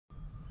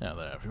Hello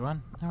there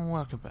everyone, and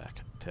welcome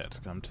back to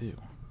XCOM 2.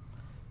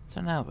 So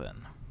now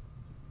then,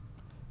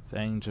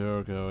 things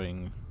are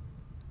going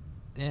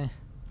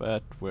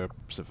but we're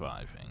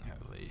surviving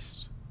at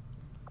least.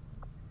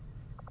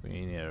 We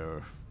need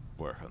to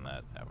work on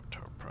that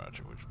Avatar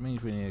project, which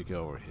means we need to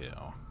go over here.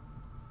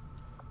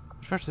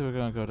 Especially we're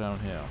going to go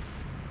downhill.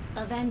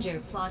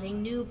 Avenger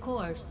plotting new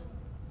course.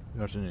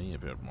 We're going to need a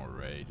bit more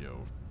radio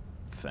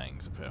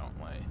things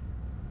apparently.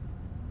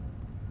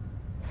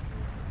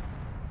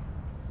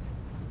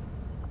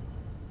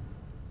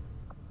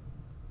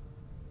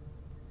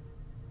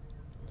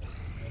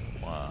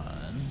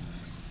 One,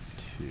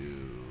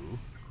 two,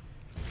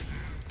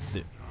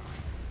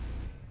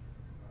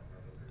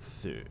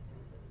 three.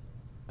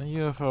 A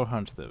UFO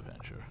hunts the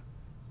Avenger.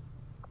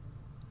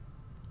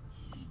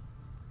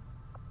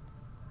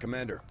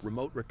 Commander,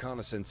 remote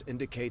reconnaissance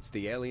indicates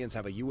the aliens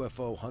have a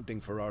UFO hunting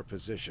for our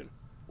position.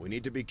 We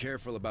need to be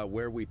careful about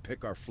where we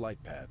pick our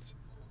flight paths.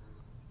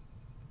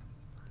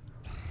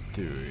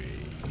 3.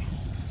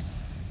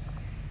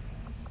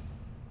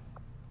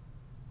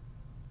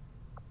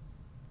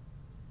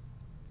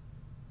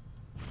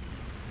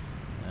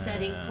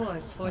 Setting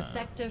course for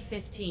Sector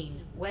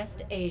 15,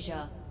 West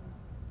Asia.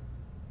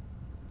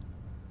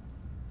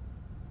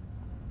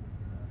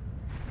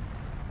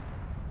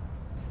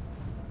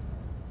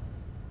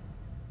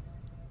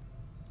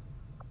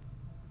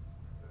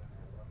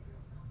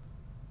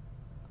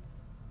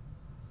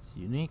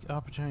 Unique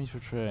opportunities for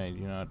trade.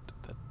 You know,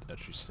 that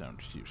actually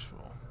sounds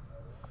useful.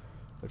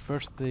 But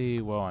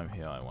firstly, while I'm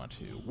here, I want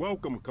to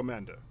Welcome,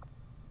 Commander.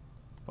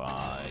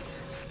 buy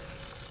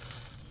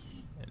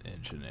an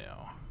engineer.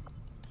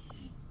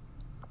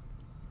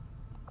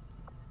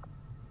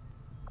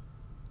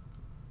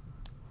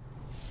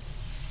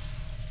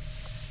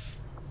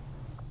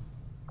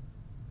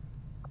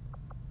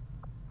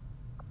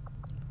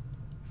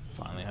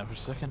 Finally have a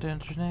second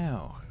engineer.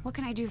 What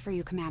can I do for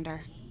you,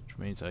 Commander? Which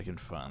means I can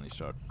finally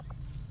start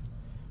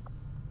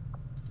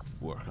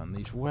work on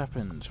these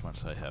weapons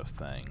once I have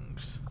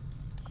things.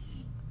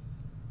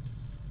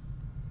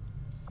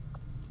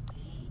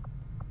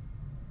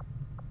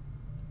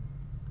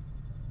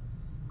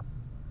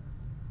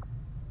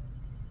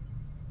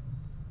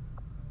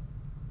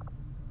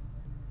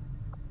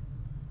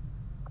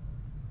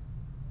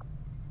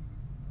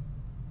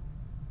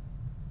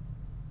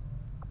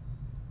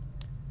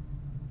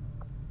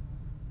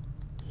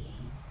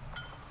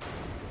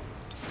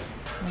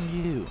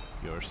 And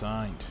you're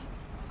assigned.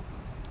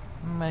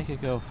 Make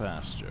it go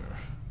faster.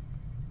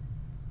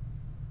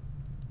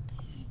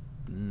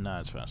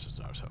 Not as fast as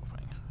I was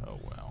hoping. Oh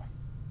well.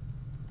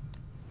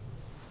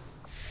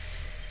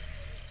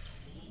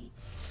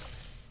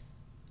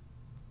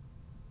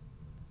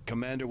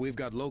 Commander, we've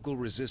got local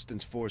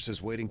resistance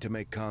forces waiting to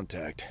make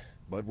contact,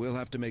 but we'll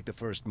have to make the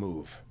first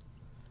move.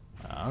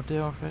 I'll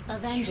deal with it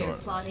Avenger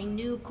shortly. plotting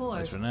new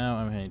course. As for now,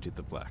 I'm heading to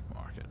the black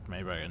market.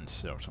 Maybe I can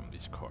sell some of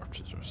these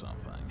corpses or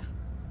something.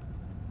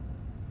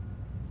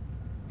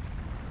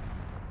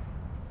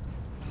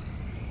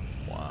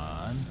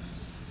 One,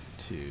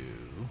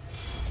 two,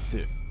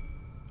 three.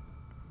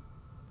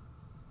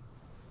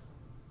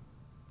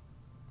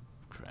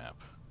 Crap.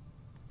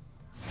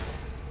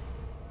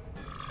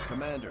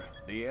 Commander,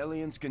 the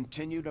aliens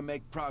continue to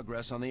make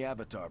progress on the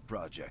Avatar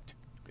project.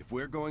 If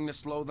we're going to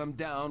slow them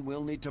down,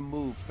 we'll need to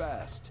move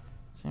fast.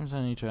 Seems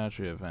I need to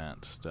actually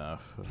advance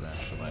stuff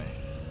eventually.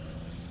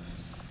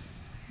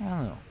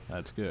 Oh,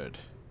 that's good.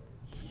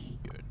 That's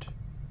good.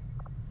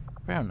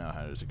 I don't know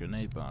how there's a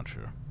grenade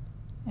launcher.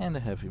 And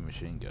a heavy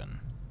machine gun.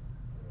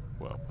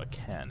 Well, a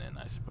cannon,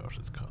 I suppose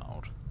it's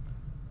called.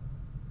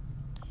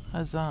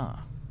 Huzzah!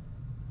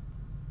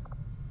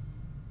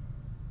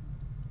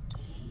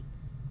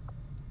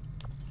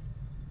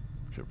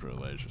 Should put a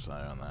laser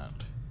sight on that.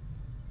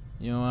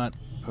 You know what?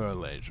 Put a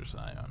laser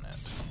sight on it.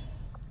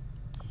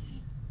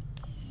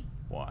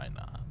 Why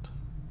not?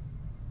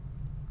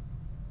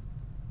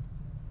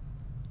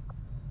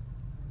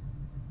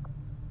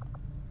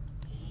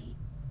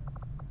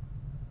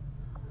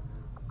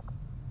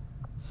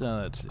 So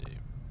let's see.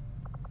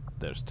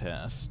 There's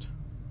test.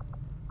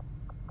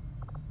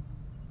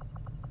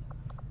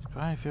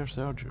 Quite a few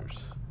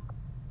soldiers.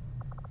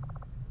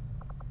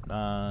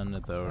 None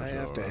of those I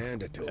have to are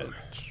hand it to them.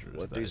 extras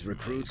What that these I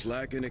recruits made.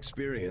 lack in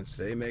experience,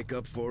 they make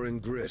up for in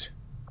grit.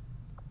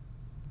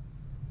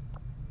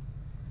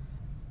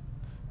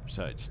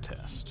 Besides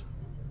test.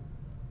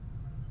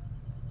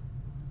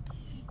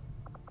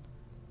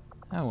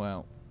 Oh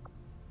well.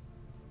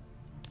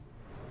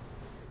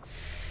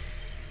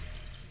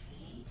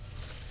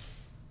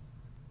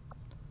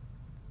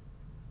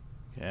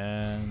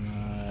 Can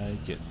I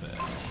get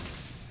there?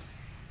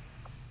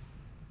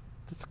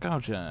 The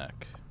Skulljack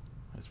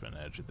has been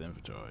added to the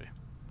inventory.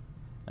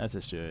 As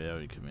a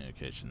stereo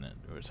communication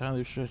network is highly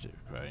restricted,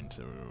 requiring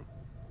several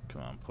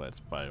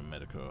complex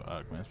biomedical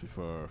augments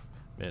before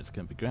meds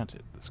can be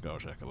granted. The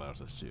Skulljack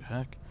allows us to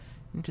hack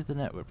into the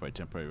network by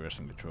temporarily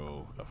wresting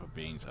control of a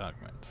being's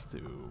augments,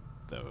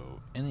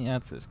 though any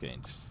access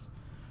gained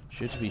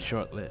should be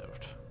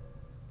short-lived.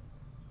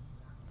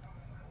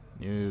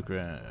 New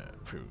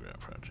program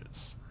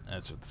projects.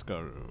 As with the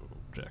Scar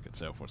Jack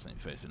itself wasn't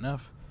phase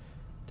enough,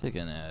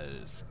 taken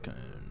as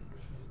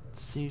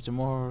conceived a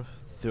more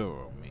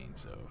thorough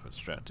means of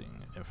extracting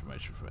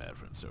information from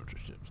Advent soldier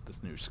ships.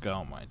 This new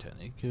skull mine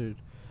technique could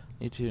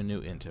lead to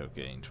new intel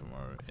gained from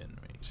our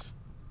enemies,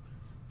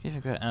 giving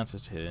great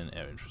access to hidden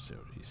area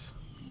facilities.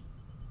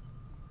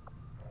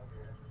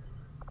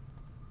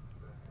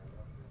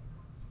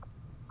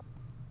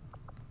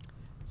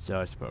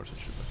 So I suppose I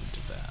should look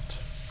into that.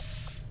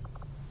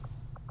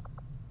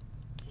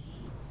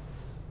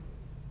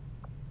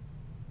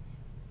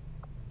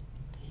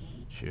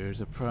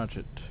 Here's a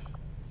project.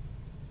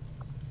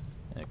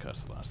 And it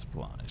costs a lot of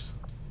supplies.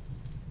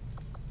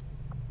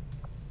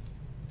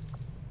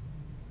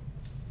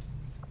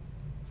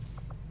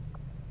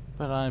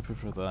 But I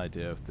prefer the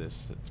idea of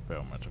this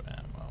experimental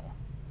ammo.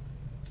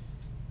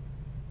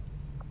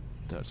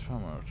 That's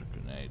experimental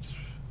grenades.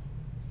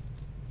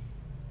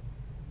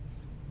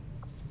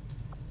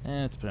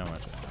 And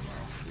experimental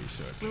ammo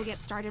research. We'll get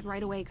started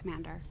right away,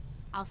 Commander.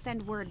 I'll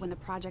send word when the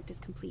project is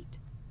complete.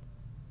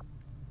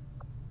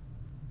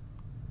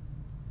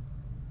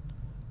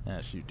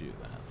 As you do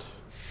that.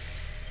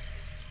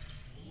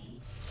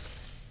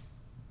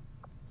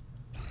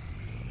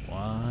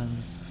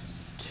 One,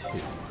 two.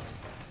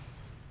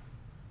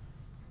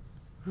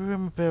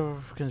 Repair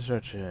of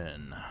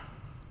construction.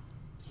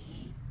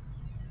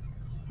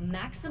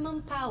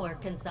 Maximum power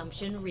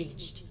consumption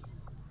reached.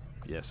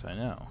 Yes, I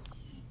know.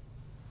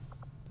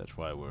 That's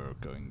why we're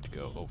going to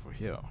go over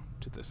here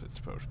to this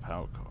exposed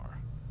power car.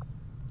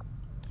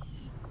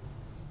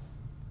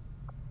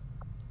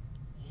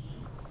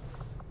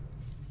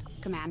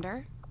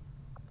 Commander?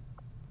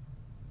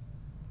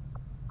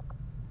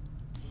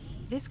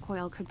 This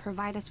coil could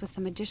provide us with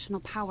some additional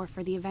power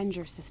for the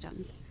Avenger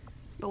systems,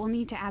 but we'll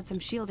need to add some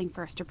shielding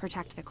first to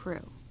protect the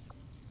crew.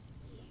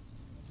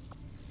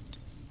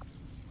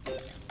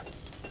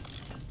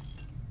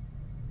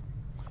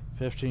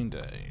 "15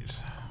 days.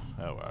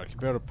 Oh, well, I can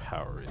build a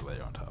power relay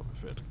on top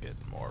of it to get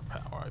more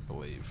power, I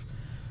believe.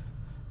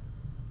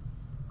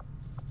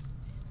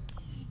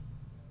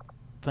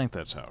 I think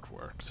that's how it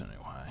works,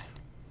 anyway.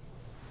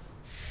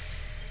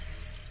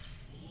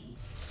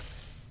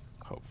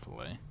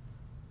 Hopefully.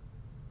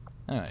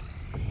 Alright.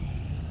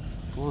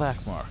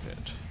 Black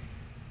market.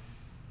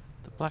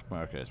 The black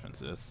market has been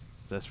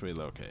successfully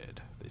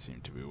located. They seem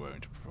to be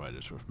willing to provide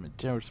us with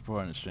material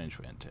support in exchange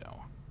for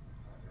intel.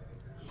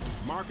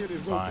 Market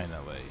is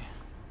Finally.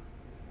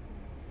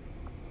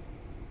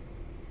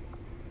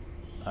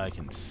 I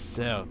can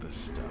sell this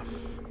stuff.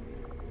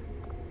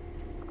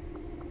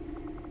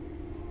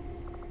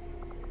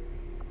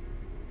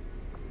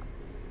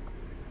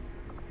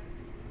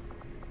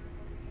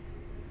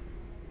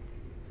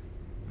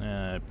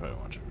 I probably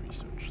want to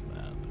research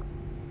that.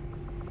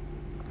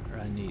 Or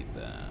I need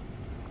that.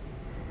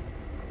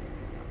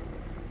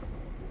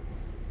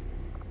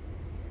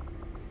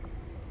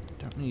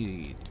 Don't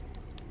need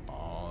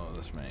all of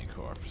this many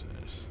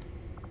corpses.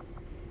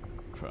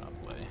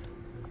 Probably.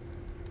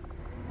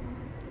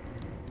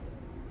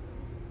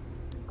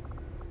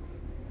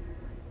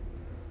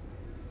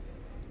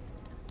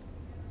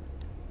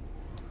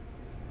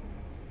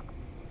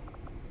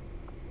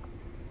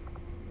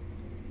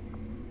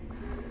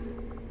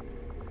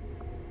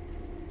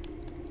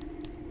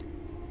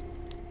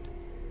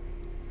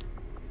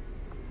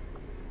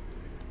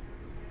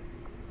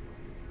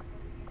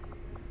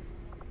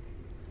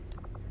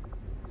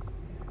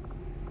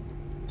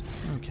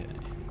 Okay.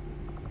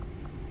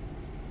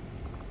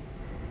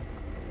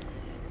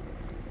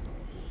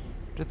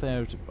 What did they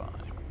have to buy?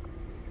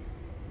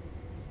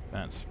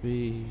 Advanced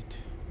speed.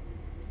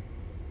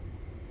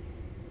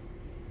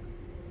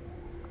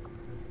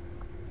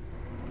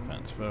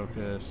 Advanced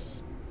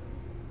focus.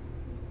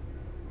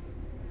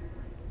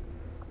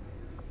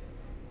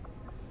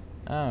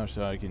 Oh,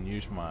 so I can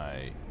use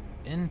my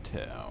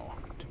intel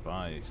to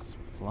buy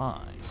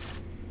supplies.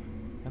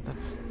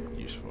 That's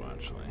useful,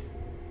 actually.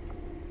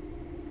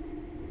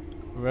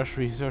 Rush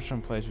research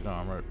on plated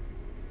armor.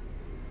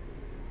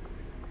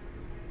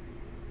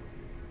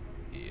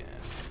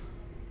 Yes.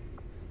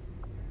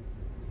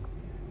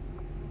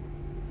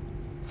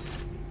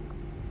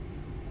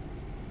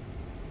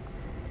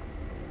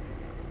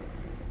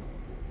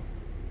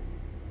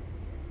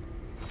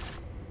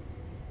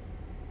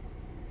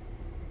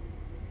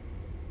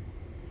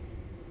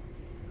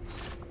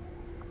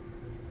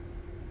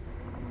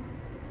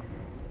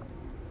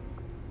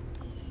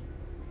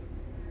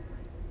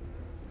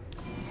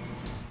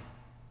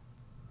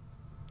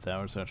 That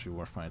was actually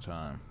worth my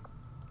time.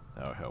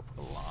 That would help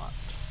a lot.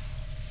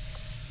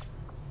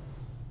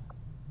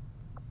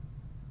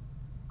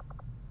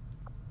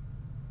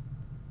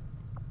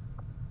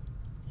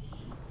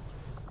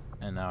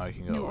 And now I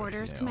can go New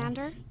orders,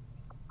 Commander?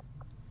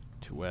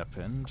 to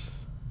weapons.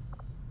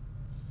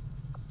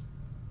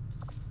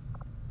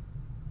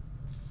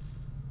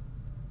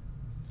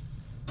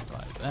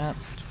 Buy that.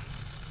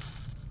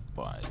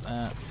 Buy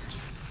that.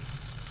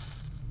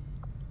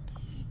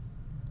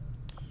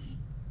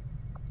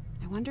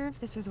 I wonder if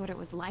this is what it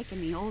was like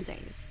in the old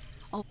days.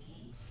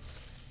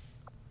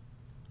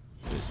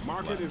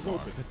 Market is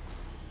open.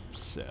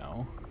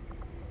 So.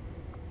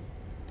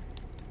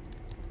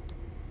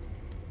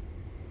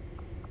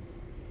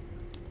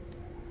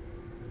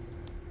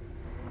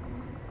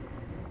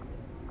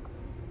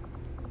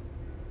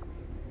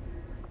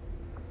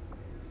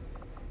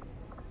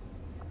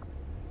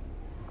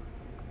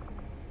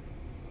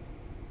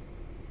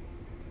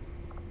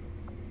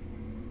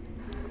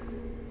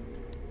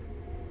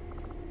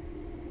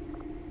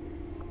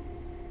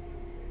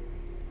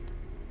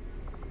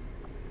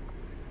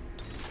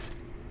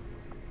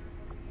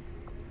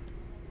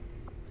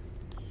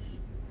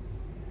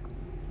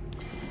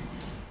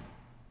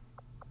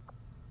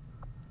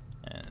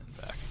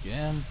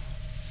 Again.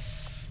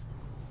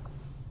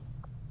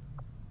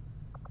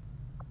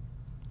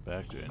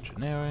 Back to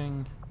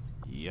engineering.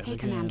 Yet Hey,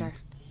 again. Commander.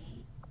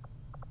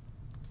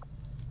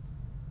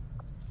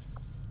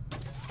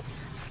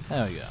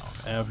 There we go.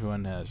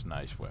 Everyone has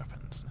nice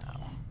weapons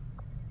now.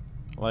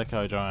 I like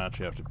how I don't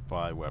actually have to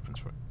buy weapons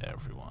for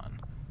everyone.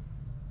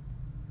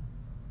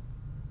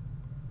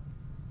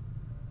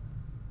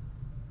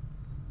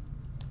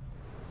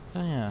 So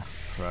yeah,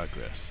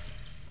 progress.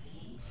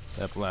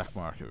 That black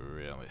market will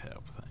really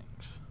help things.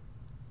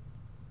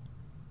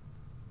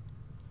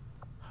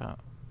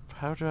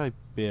 How do I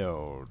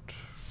build?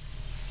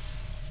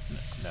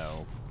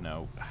 No,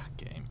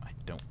 game, I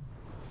don't.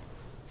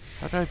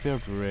 How do I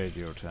build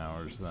radio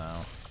towers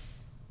though?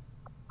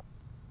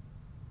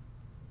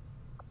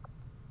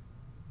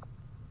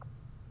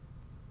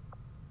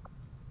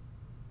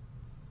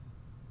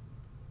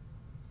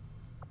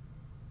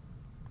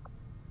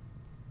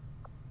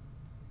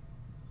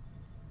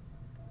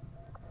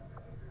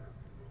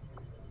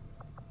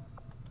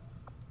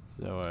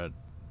 So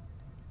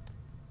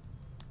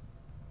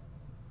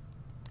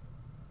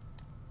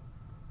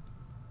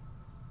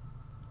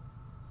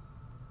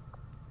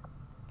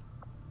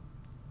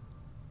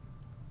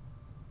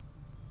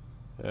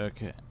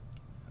okay.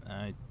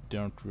 I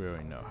don't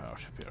really know how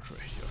to build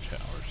radio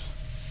towers.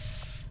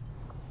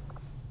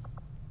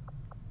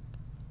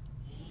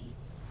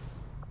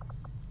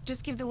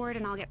 Just give the word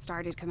and I'll get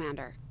started,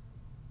 Commander.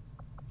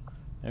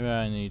 Maybe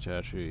I need to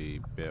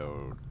actually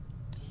build.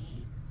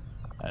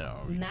 I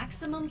don't know.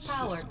 Maximum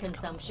power resistance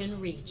consumption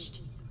columns.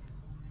 reached.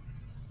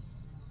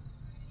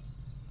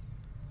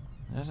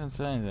 It doesn't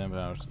say anything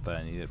about that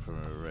I need it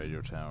from the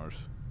radio towers.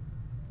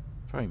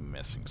 Probably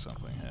missing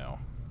something here.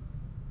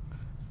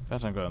 In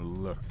fact, I'm gonna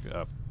look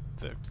up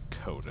the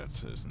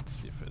codices and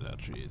see if it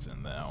actually is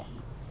in there.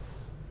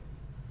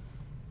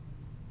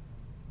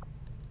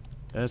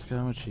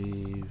 XCOM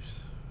achieves.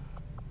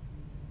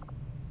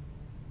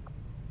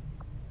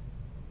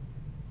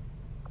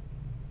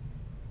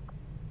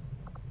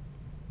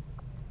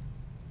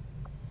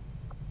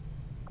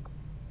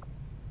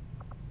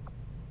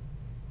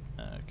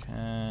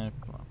 Okay,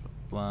 blah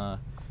blah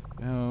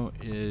blah. Who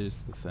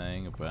is the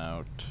thing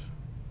about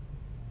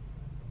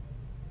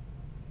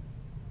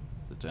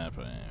the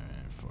damper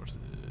forces?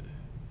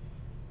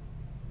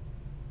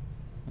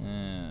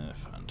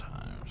 Fun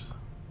times.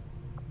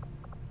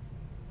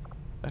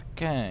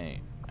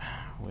 Okay,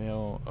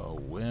 will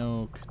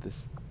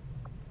this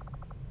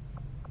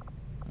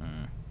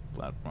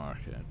black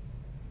market.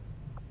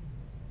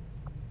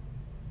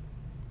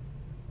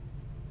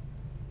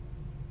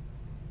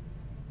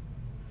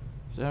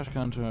 Search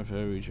content for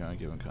every region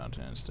given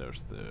content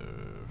starts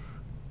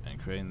and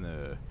creating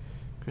the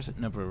increased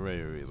number of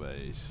radio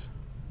relays.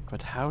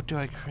 But how do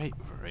I create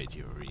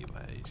radio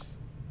relays?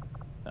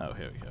 Oh,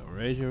 here we go.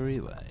 Radio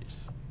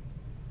relays.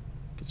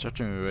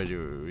 Constructing radio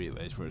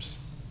relays for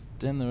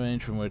within the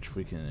range from which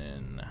we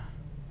can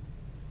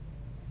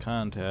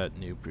contact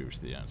new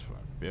previously unsworn.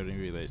 Building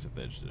relays at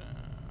edge.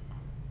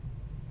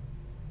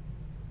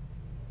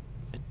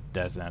 It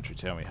doesn't actually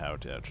tell me how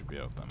to actually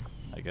build them.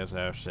 I guess I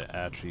have to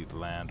actually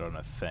land on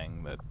a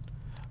thing that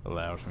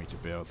allows me to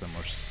build them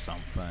or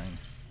something.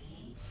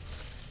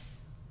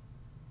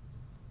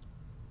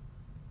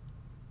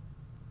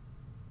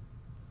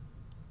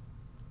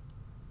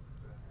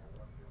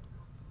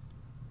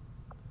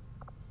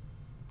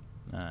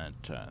 Not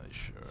entirely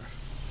sure.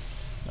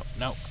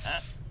 No.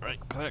 Right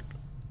click.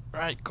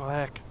 Right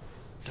click.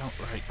 Don't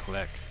right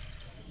click.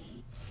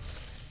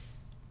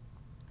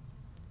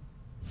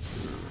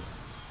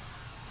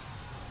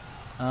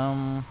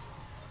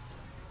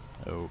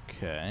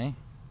 Okay.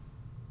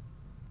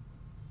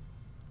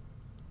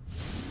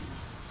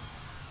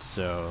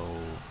 So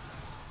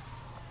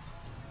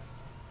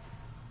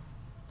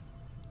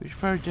we should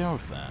probably deal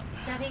with that.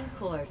 Setting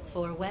course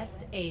for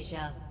West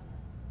Asia.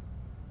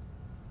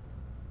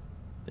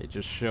 They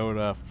just showed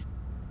up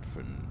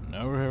for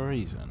no real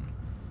reason.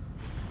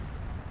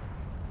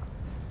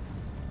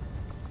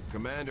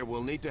 Commander,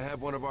 we'll need to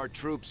have one of our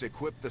troops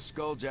equip the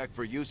Skulljack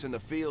for use in the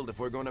field if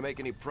we're going to make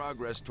any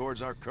progress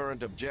towards our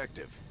current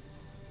objective.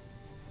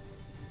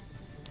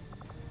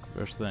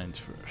 First things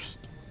first.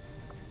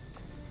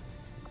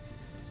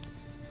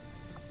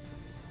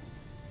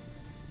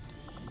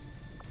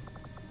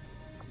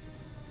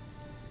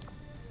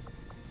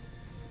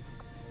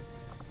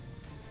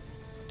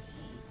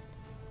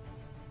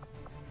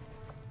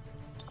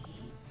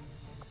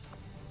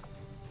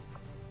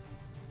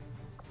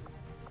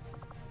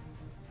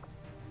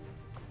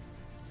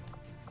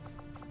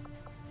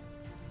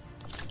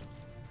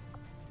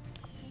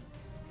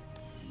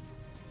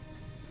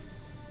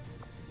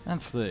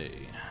 Let's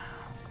see.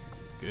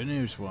 Good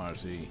news,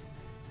 Warzy.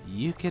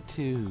 You get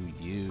to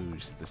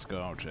use the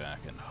Skulljack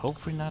and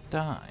hopefully not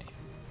die.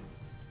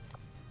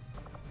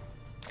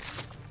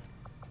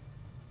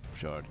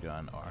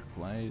 Shotgun, arc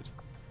blade.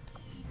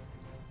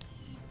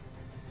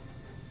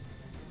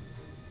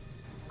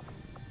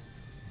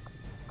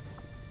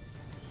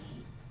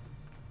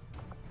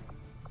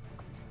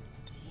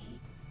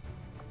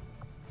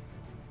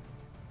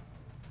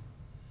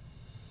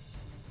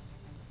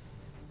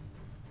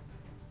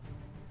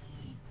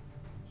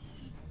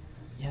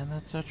 Yeah,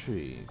 that's a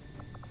tree.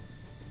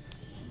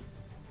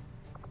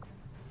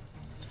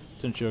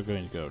 Since you're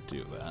going to go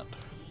do that.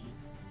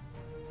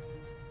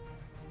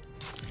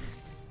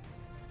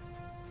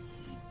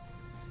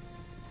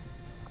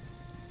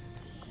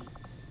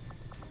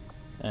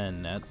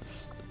 And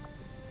that's...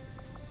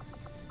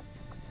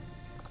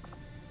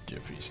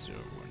 Jeffrey's still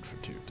going for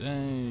 2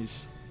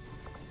 days.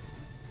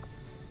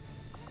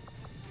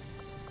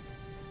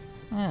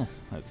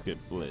 Let's get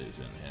Blaze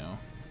in here.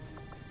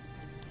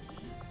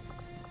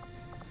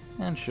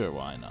 And sure,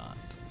 why not?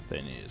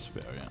 They need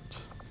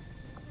experience.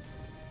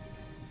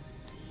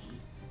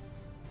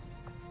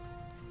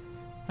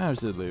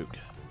 How's it, Luke?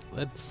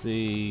 Let's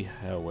see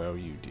how well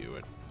you do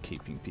at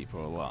keeping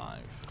people alive.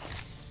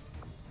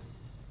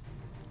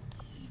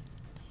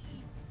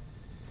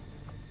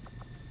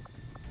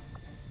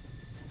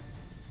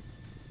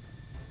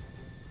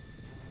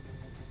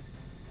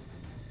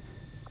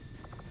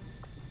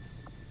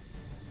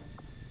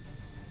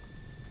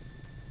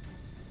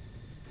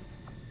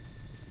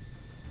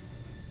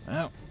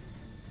 Well,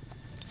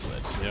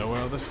 let's see how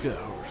well this goes.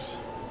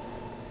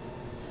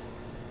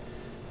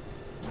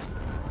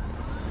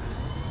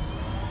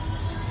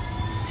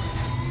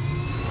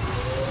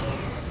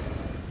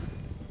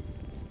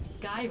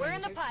 We're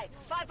in the pipe.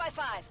 5 by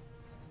 5.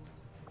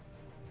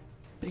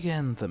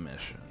 Begin the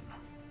mission.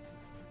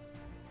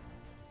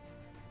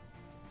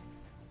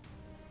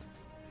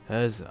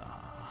 Huzzah.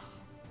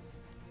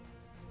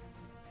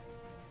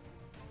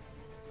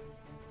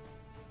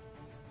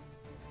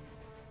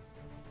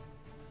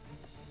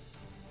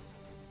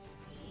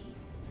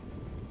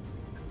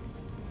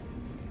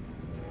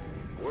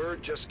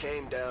 Word just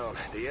came down.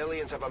 The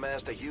aliens have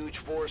amassed a huge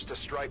force to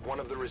strike one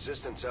of the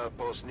resistance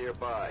outposts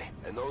nearby,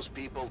 and those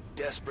people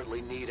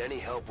desperately need any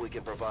help we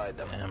can provide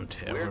them.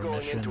 We're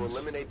going in to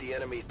eliminate the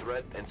enemy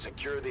threat and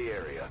secure the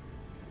area.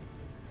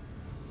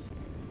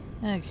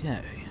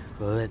 Okay,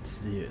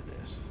 let's do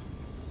this.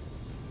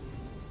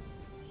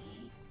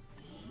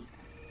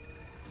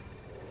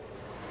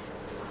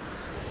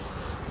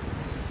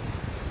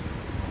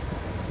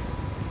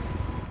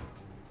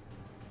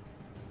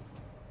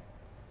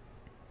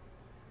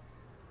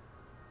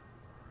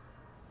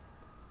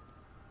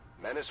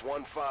 Menace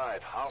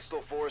 1-5,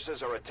 hostile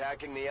forces are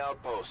attacking the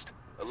outpost.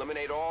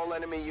 Eliminate all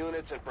enemy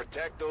units and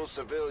protect those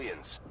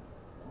civilians.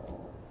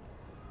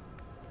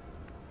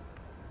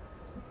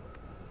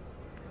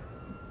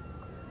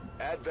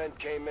 Advent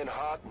came in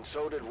hot and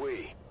so did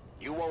we.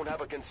 You won't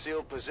have a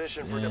concealed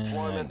position for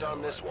deployment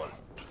on this one.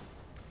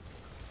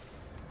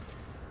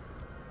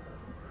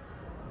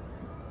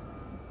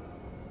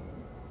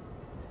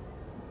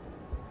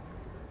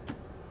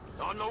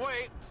 On the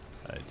way!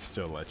 I'd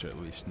still let you at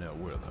least know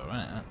where they're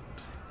at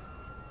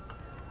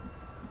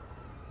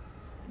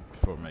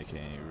before making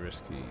any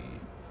risky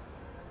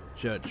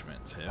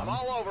judgments here. I'm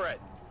all over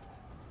it!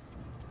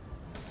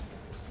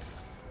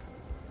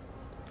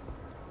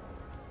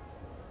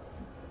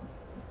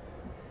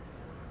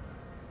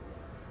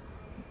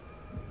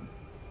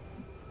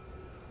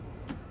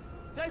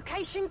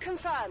 Location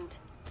confirmed.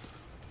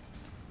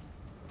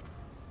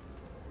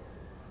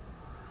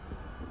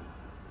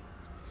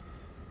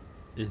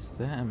 Is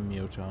that a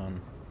muton?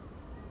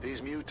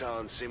 These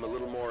mutons seem a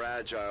little more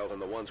agile than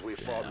the ones we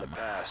fought in the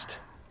past.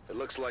 It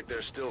looks like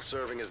they're still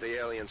serving as the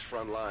aliens'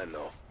 front line,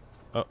 though.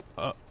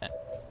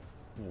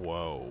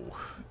 Whoa.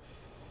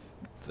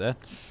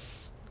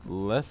 That's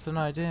less than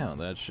ideal.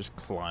 That's just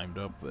climbed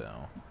up,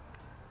 though.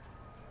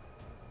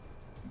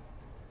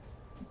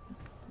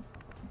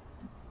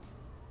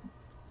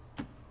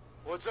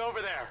 What's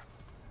over there?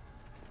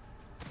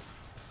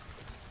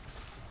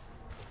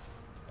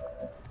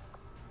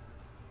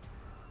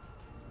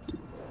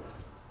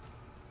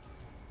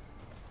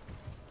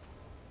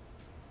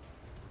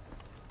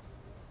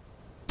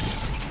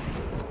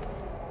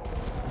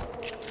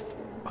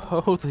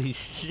 Holy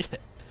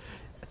shit.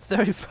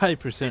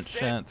 35%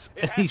 chance.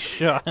 And he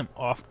shot him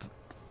off the...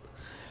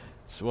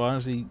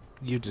 Swansea,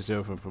 you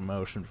deserve a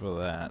promotion for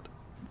that.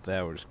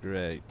 That was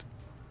great.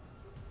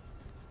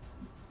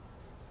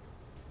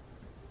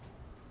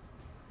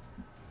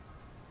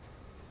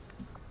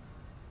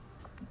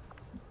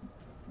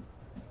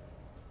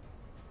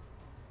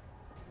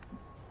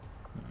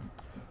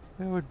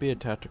 Where would be a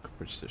tactical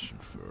position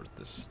for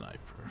this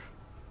sniper?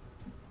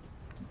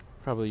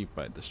 Probably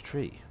by this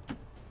tree.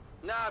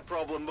 Not a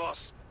problem,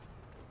 boss.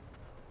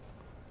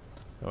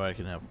 Oh, I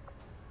can have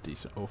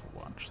decent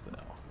overwatch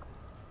though.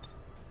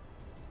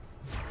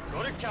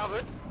 Got it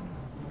covered.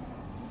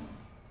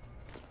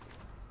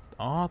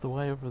 All the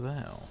way over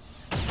there.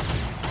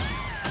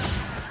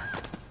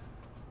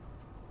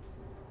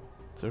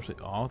 Seriously,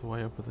 all the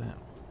way over there.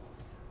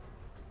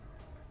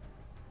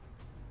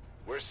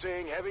 We're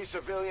seeing heavy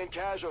civilian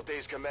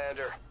casualties,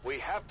 Commander. We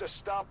have to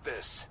stop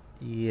this.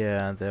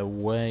 Yeah, they're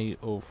way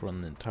over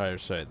on the entire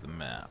side of the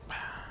map.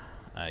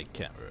 I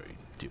can't really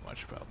do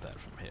much about that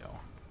from here.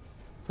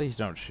 Please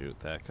don't shoot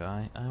that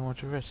guy. I want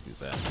to rescue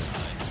that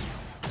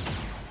guy.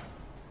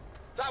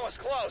 That was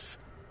close.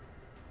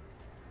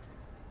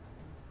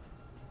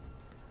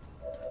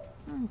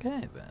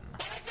 Okay, then.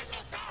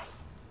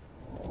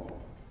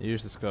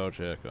 Use the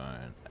skulljack on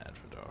an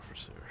Advent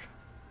officer.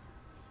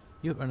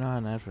 You are not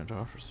an Advent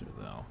officer,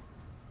 though.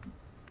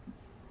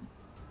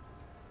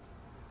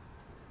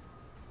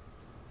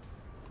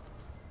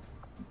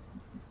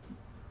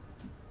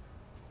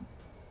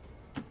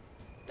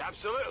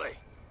 Absolutely.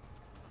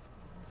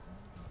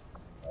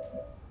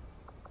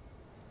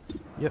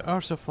 You're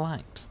also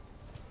flanked.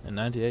 A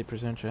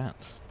 98%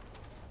 chance.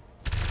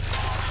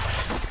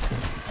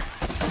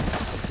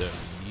 So,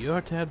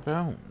 you're dead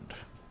boned.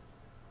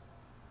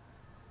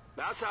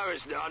 That's how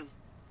it's done.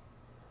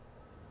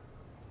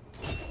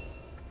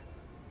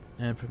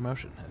 And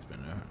promotion has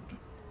been earned.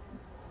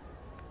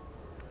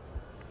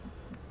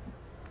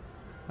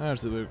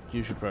 Honestly,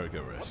 you should probably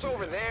go rest. What's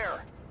over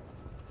there?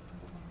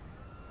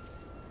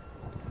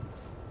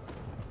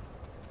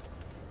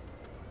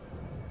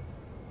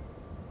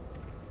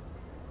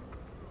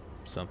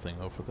 Something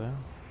over there?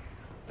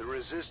 The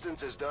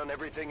Resistance has done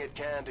everything it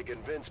can to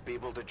convince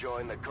people to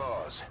join the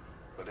cause.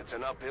 But it's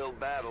an uphill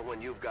battle when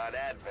you've got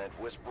Advent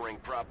whispering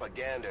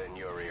propaganda in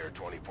your ear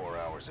 24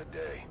 hours a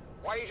day.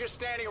 Why are you just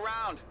standing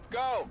around?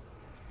 Go!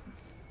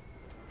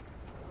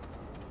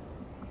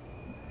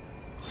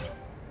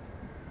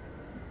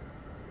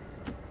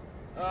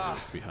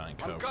 Behind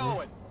cover. I'm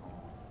going!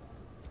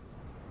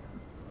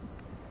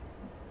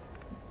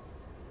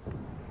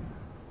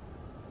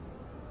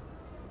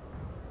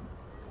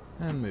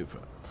 And move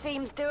up.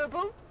 Seems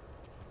doable.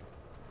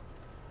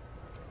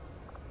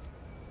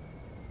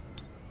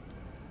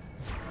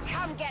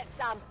 Come get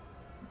some.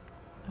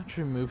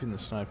 Actually, moving the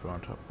sniper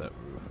on top of that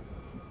roof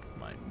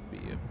might be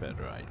a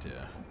better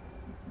idea.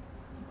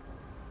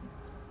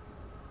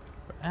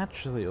 Or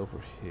actually,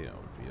 over here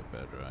would be a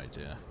better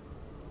idea.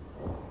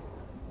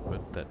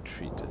 But that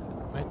tree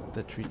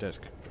does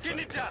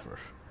provide cover.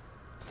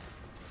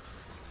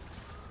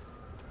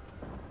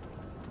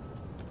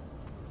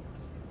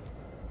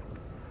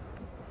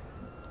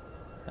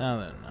 Now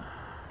then.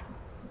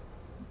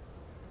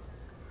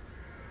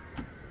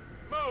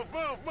 Move!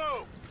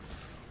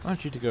 I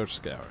want you to go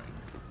scouring.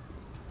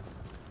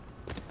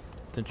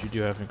 Since you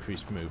do have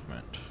increased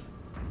movement.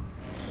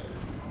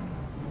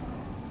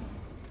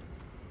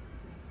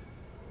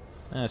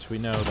 Yes, we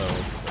know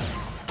though.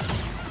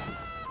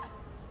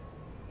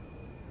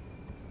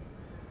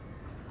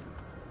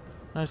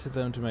 Nice of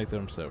them to make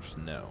themselves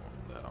known,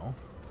 though.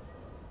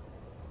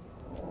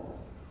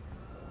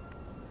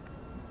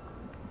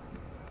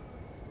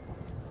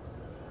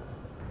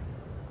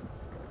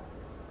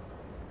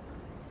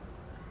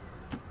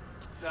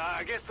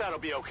 I guess that'll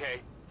be okay.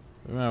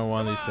 Remember,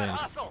 one of these things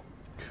hustle.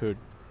 could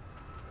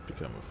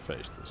become a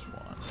face this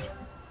one.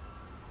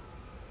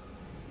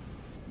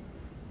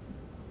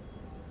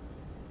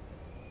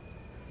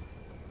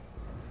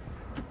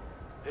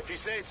 If you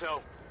say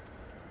so.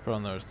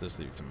 From those, this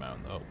leaves them out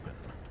in the open.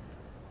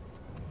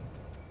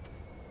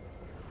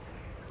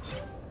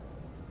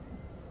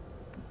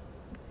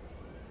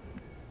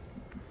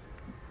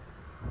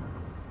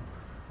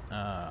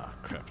 Ah,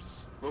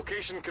 craps.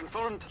 Location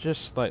confirmed.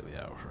 Just slightly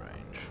out of range.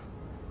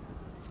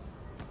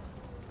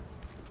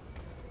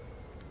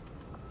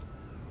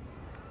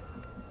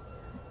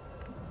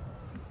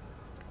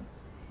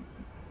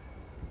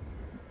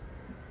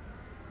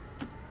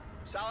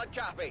 Solid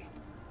copy.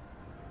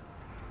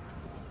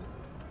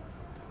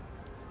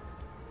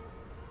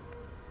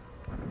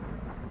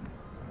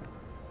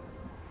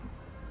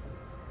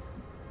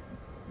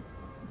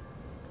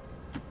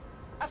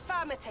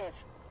 Affirmative.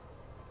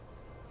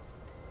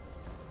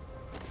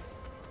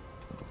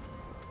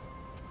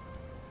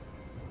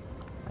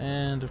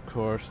 And of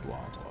course,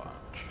 long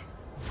watch.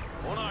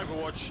 On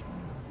Overwatch.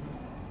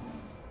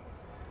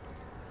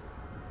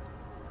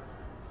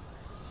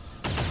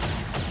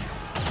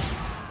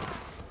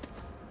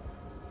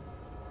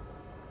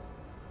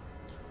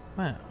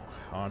 Well,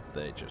 aren't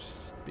they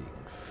just being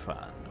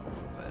fun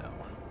over there?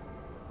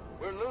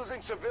 We're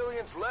losing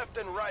civilians left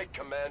and right,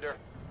 Commander.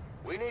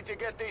 We need to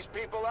get these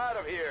people out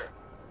of here.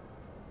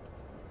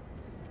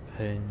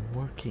 I'm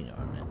working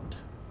on it.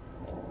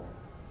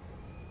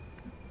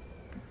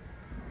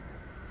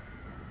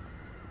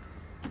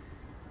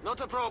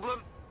 Not a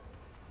problem.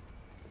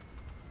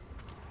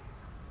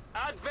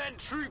 Advent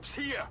troops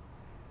here.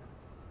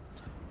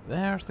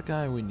 There's the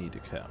guy we need to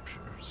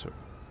capture, so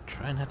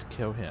try not to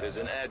kill him. There's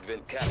an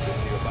Advent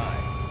capsule nearby.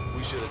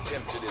 We should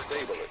attempt to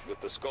disable it with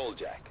the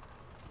skulljack.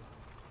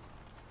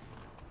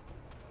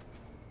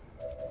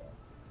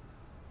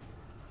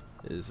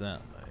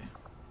 Exactly.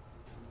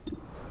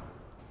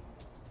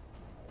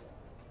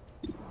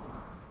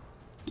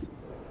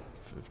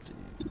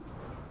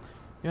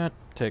 You have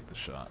to take the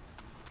shot.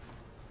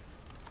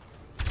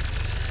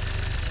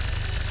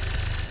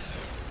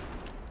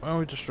 Why don't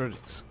we destroy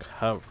this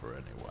cover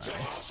anyway?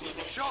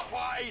 Shot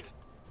wide!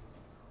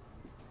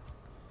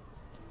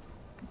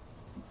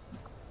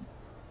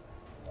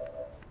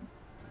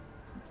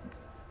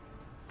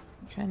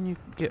 Can you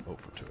get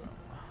over to him?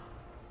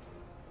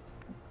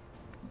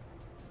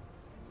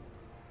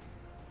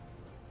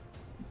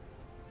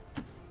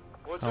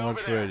 What's How over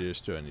much there? radius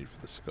do I need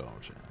for the skull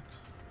jack?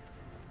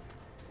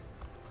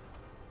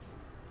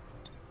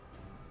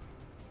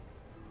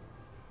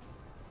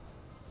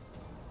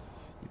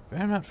 You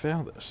better not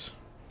fail this.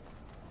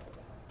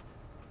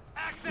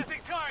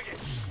 Accessing target!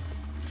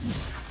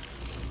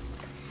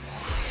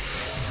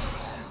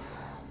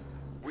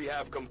 We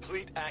have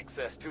complete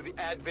access to the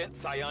Advent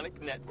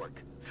Psionic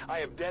Network. I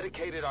have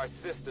dedicated our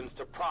systems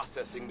to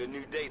processing the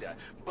new data,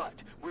 but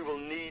we will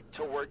need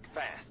to work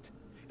fast.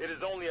 It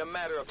is only a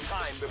matter of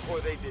time before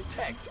they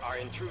detect our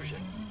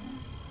intrusion.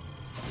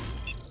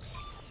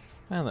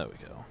 And there we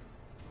go.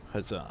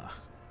 Huzzah.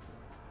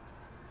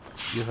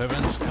 You have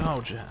been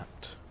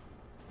skulljacked.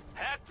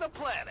 Hack the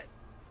planet!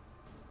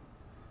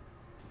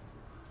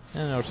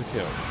 And now to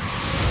kill.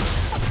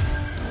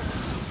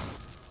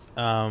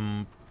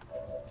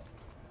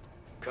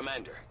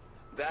 Commander,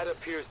 that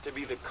appears to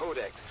be the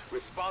Codex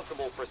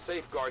responsible for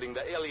safeguarding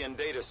the alien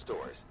data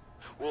stores.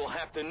 We'll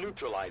have to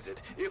neutralize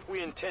it if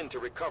we intend to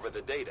recover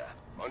the data.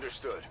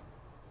 Understood.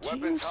 Do you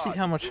Weapons see hot.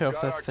 how much We've health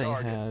got that our thing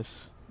target.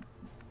 has?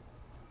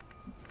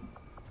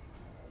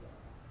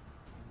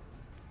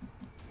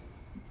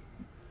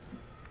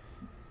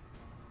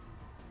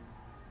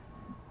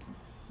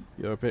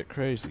 You're a bit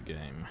crazy,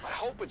 game. I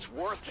hope it's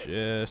worth it.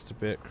 Just a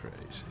bit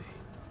crazy.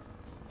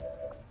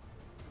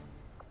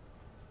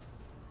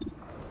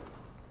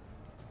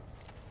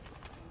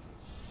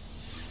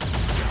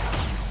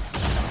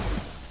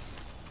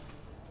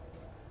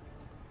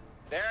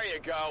 There you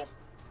go.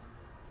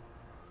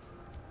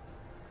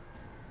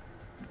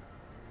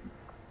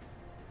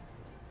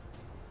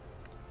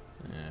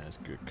 Yeah, it's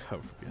good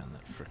cover behind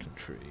that frickin'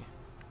 tree.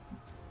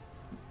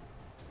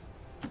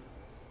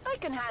 I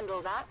can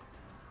handle that.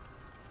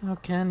 How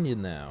can you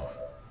now?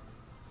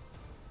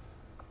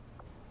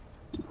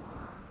 You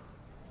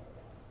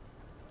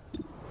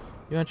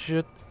want to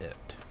shoot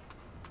it?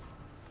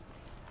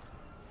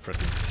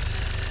 Frickin'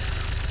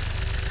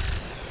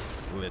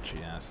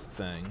 glitchy ass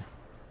thing.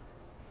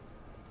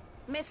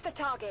 Missed the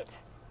target.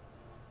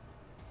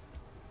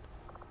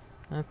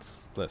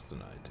 That's less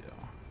than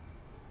ideal.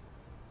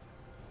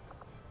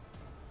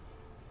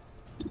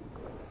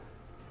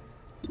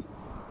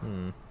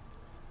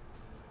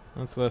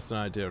 That's less than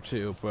ideal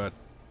too, but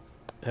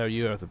hell,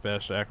 you have the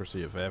best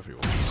accuracy of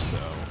everyone,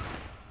 so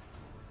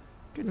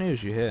good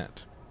news, you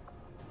hit.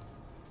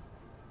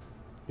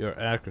 Your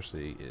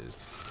accuracy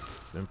is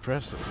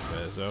impressive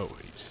as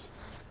always.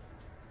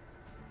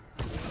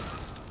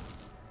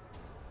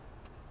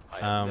 I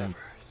have never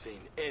seen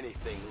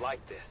anything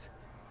like this.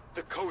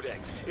 The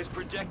Codex is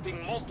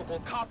projecting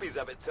multiple copies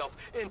of itself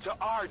into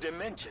our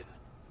dimension.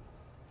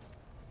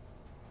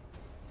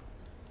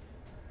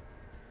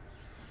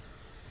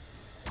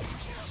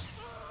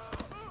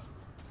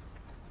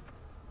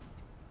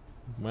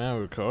 Well,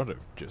 Ricardo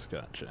just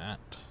got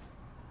jacked.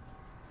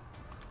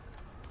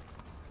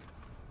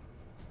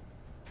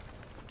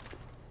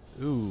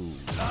 Ooh,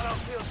 I don't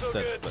feel so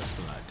that's good. less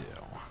than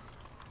ideal.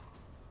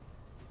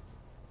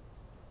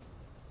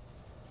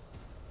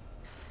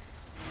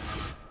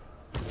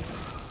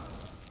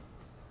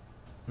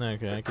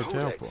 Okay, I The can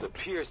Codex teleport.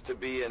 appears to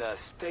be in a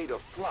state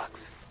of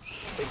flux,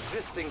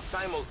 existing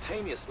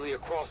simultaneously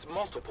across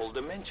multiple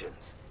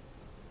dimensions.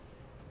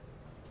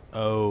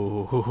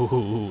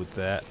 Oh,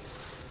 that.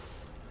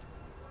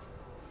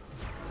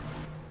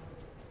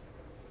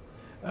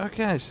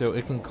 Okay, so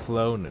it can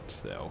clone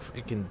itself.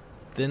 It can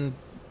then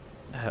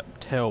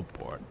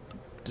teleport.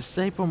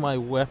 Disable my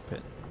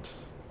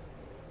weapons.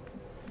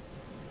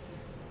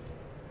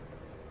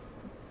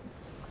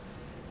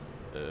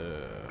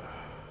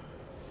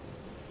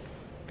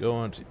 Go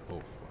on to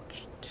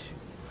Overwatch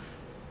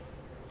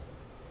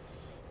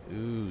 2.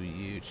 Ooh,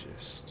 you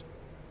just...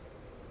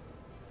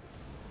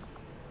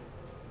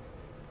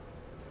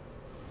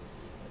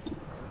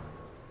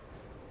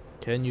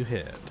 Can you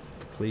head?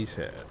 Please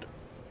head.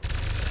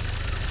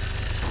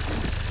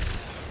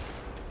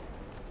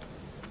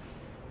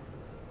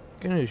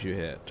 Good news you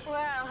hit.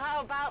 Well,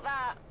 how about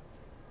that?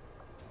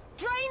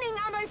 Draining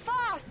ammo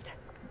fast!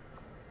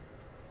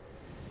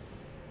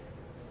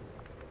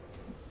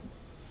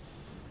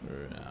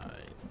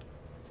 Right.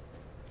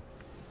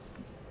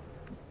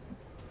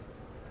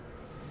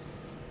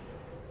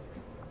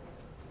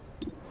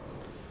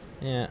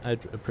 Yeah,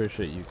 I'd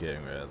appreciate you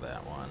getting rid of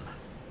that one.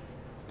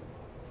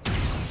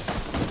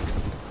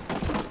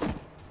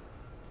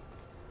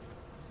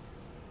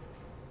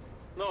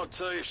 Not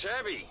too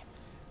shabby.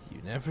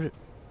 You never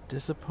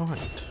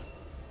disappoint.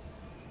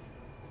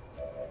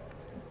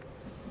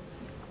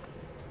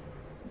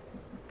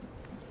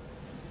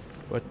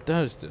 What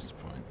does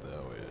disappoint,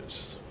 though,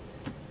 is...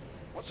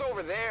 What's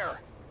over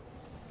there?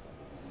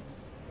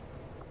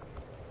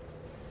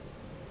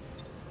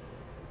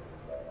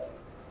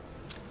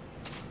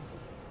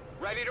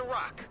 Ready to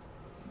rock.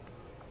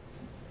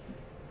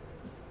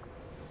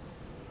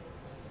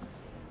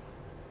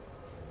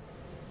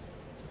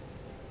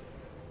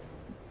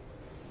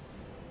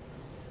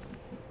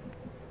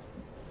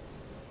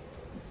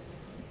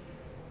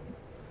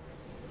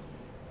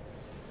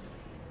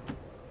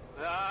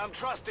 I'm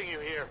trusting you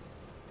here.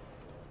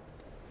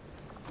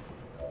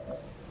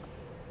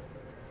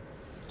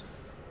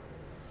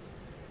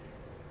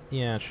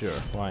 Yeah, sure.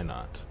 Why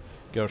not?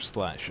 Go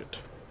slash it.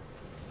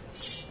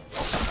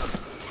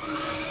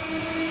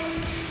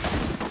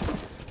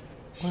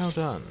 Well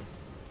done.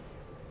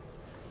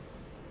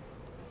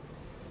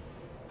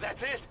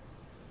 That's it?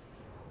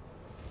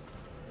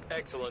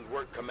 Excellent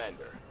work,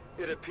 Commander.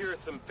 It appears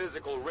some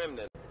physical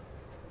remnant.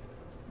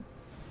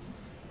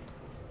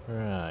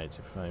 Right,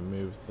 if I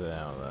move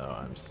there, though,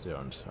 I'm still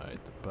inside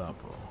the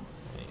bubble.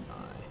 Ain't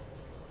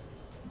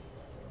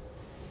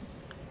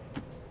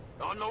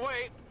I? On my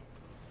way.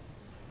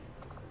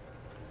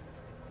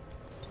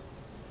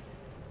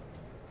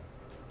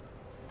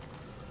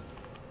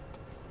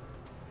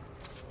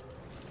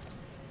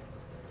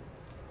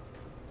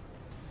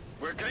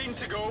 We're green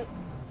to go.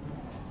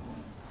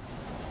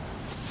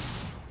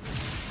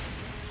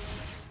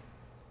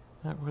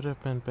 That would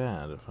have been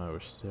bad if I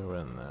was still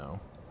in, though.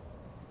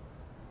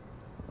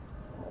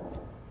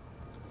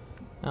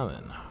 Now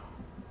then,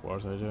 what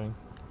was I doing?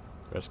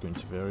 Rescuing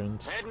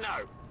civilians? Heading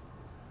out.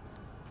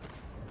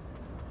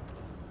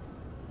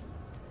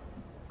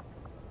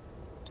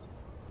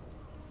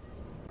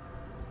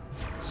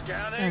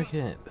 Scanning.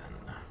 Okay then.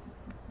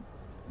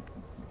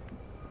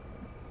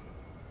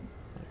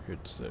 I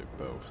could say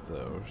both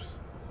those.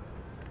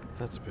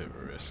 That's a bit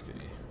risky.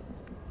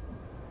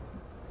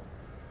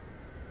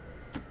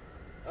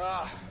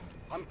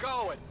 I'm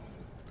going.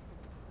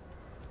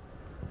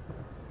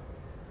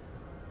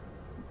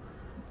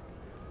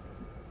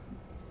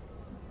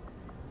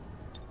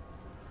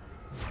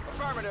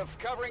 Affirmative,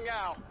 covering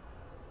now.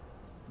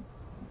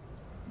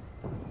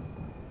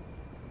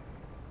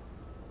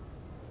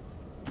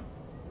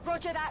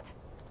 Roger that.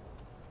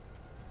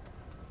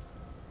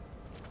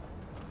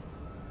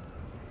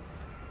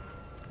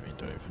 I mean,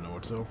 don't even know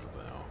what's over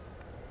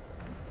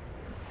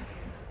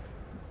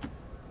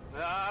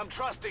there. I'm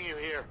trusting you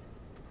here.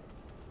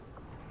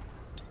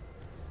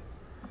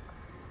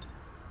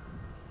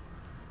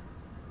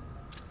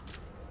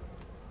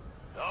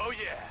 Oh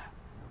yeah.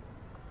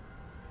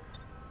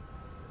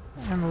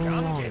 And a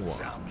Come long get watch.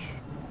 some.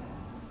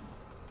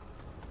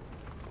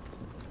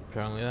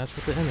 Apparently that's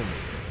what the enemy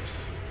is.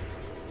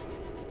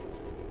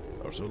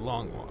 Also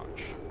long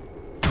watch.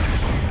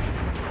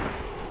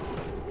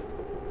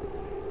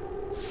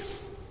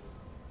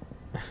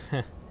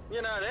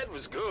 You know, that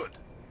was good.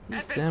 He's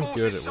Advent damn force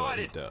good is at what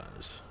he sighted.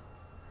 does.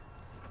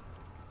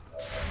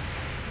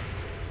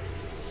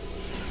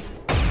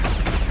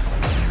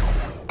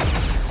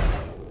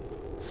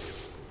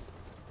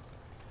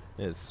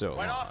 It's so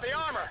Went off the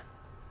armor.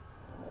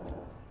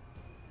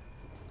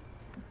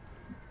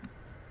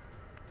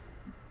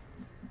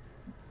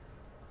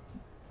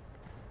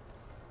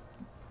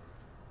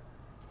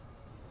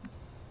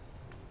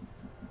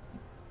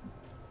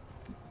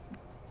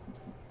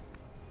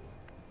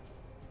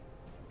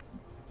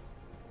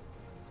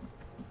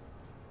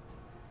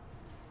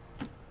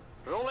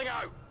 Rolling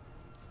out.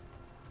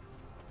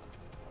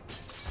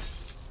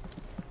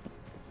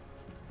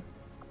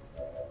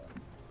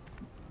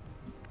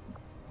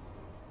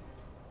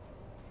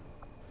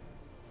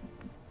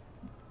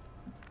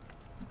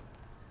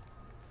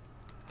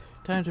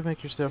 Time to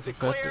make yourself Is it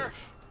clear? effective.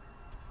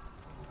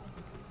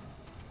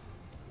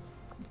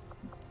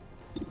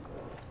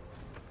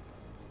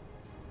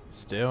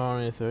 Still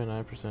only a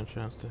 39%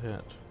 chance to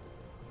hit.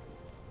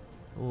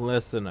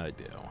 Less than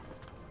ideal.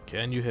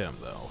 Can you hit him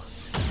though?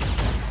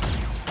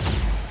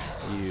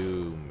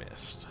 You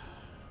missed.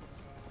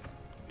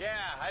 Yeah,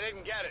 I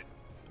didn't get it.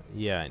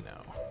 Yeah, I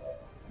know.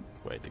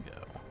 Way to go.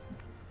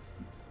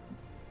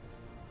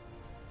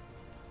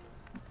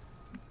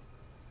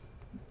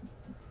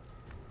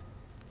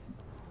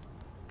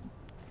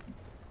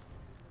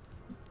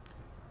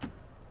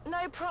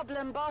 No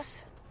problem, boss.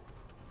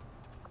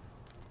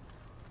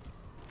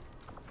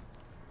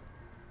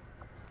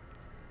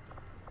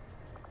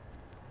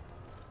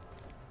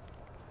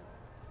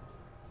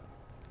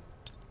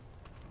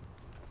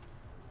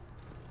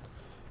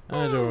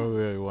 I don't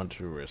really want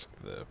to risk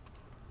the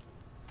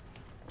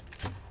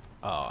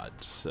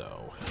odds,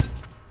 so...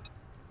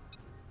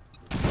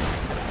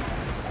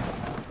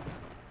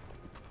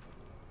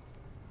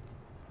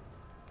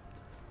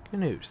 Good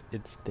news,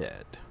 it's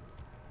dead.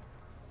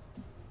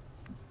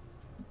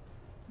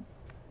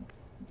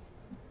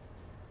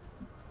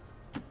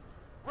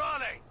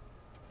 Running.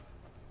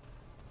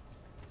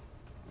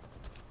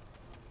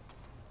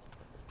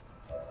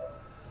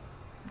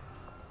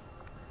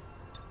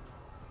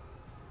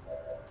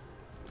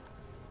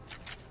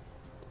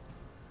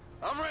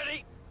 I'm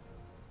ready.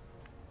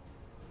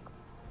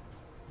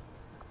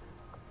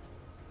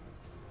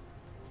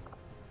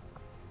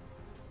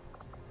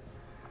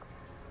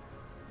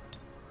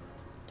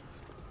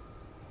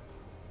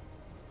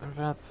 What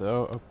about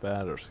though a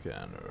battle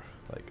scanner,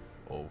 like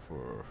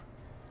over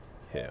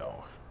here?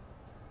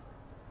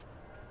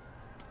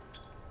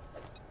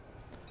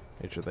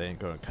 Make sure they ain't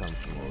gonna come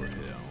from over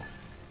here.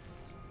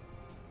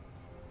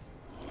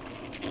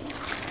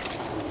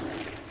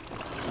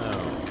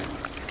 Oh.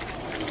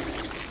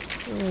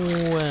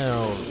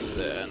 Well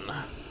then,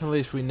 at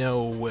least we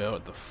know where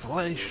the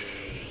face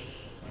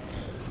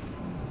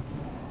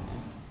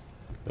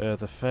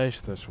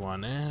this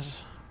one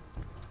is.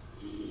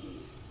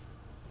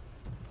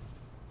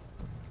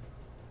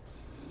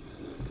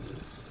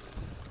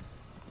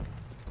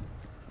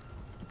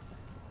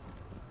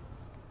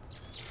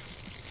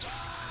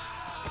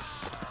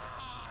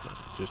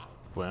 Just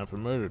went up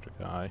and murdered a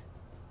guy.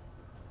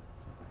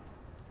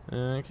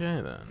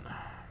 Okay then.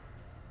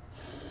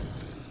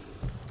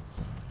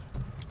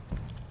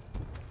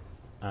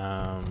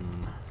 I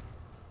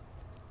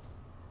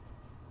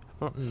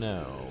don't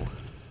know.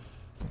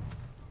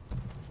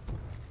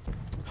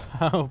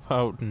 How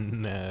about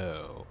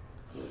no?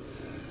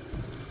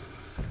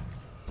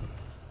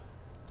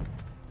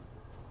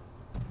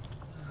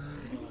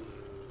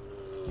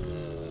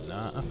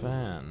 Not a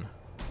fan.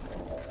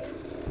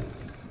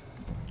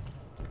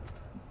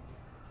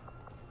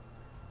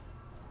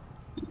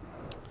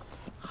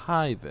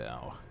 Hi there.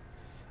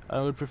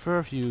 I would prefer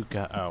if you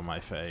got out of my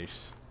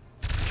face.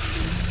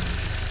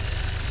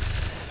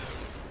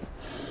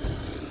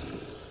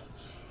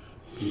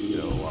 He's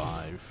still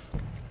alive.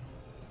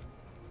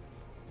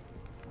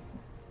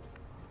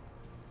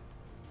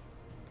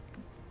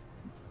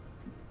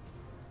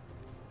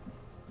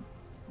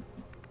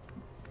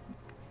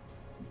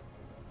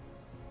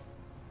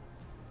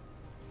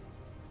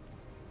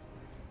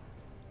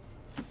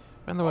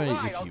 By the way,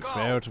 Alright, if you I'll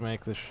fail go. to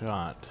make the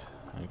shot,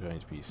 I'm going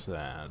to be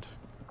sad.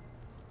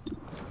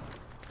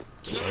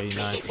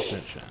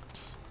 89%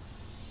 chance.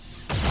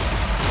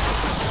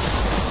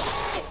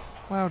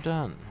 Well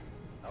done.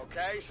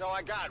 Okay, so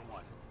I got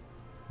one.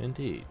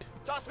 Indeed.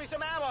 Toss me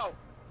some ammo!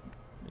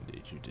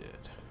 Indeed you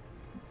did.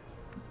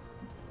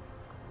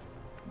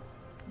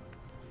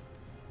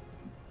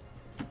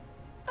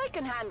 I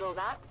can handle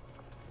that.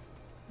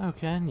 Oh,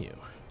 can you?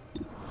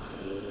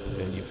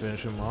 Can you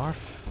finish him off?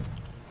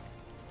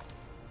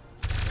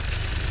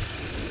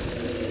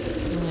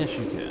 Yes,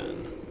 you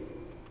can.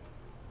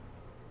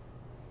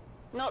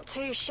 Not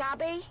too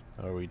shabby.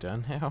 Are we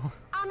done now?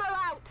 Ammo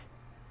out!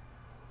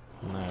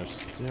 No,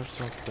 there's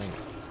something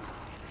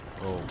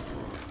over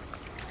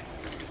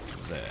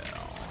there.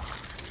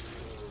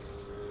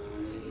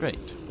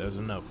 Great, there's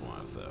another one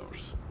of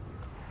those.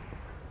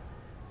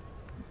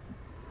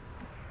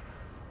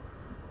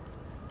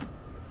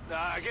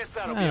 I guess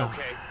that'll be Oh,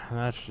 okay.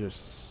 that's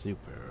just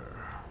super.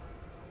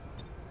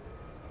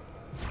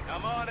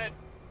 I'm on it.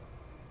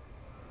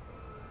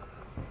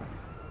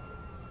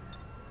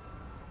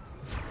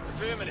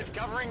 Affirmative,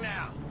 covering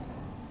now.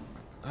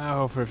 I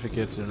hope if it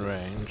gets in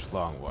range,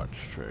 long watch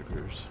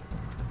triggers.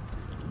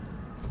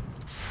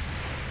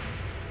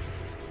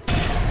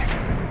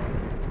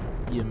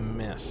 You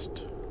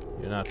missed.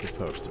 You're not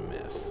supposed to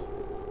miss.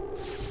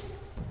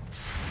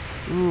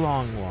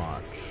 Long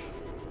watch.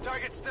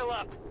 Target's still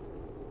up.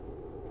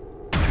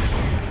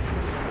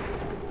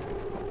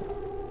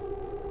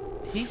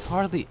 He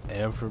hardly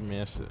ever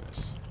misses.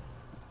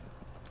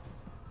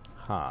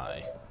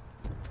 Hi.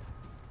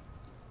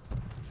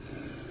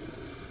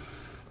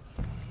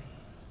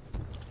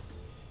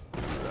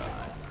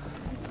 Right.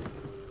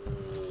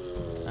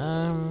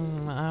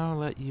 I'll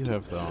let you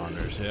have the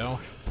honors, Hill.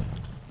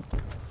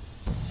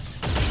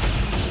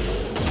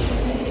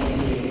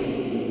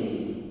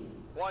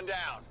 One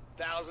down.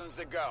 Thousands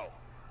to go.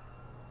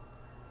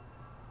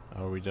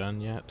 Are we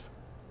done yet?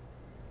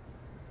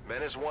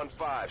 Menace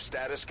 1-5,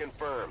 status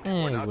confirmed.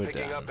 And We're not we're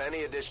picking done. up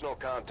any additional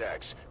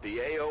contacts.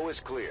 The AO is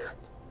clear.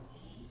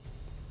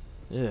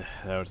 Yeah,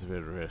 that was a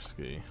bit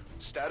risky.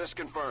 Status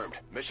confirmed.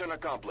 Mission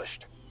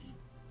accomplished.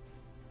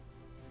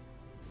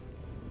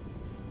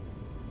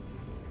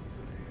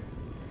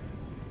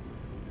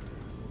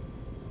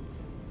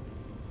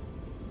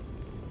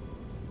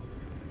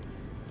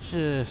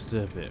 Just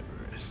a bit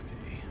risky.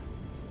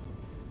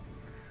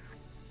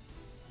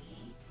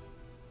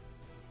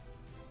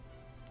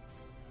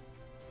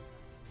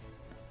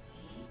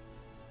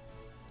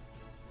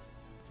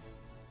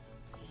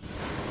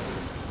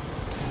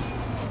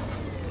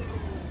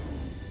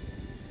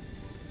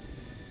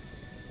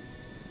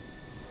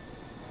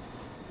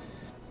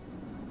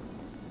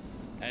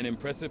 An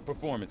impressive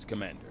performance,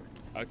 Commander.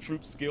 Our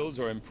troops' skills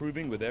are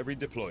improving with every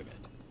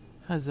deployment.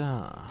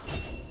 Huzzah!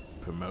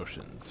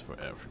 Promotions for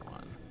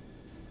everyone.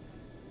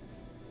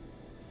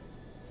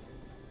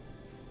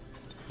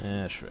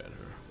 Shredder.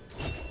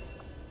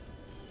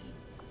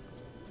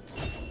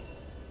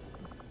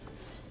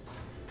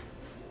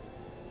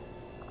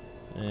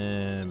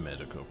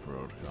 Medical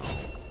protocol.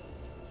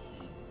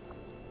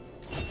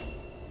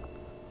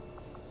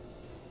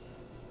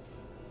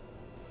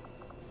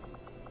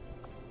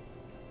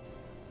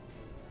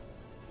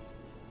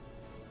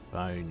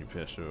 Firing your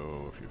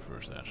pistol if your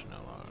first action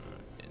along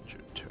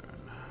injured turn.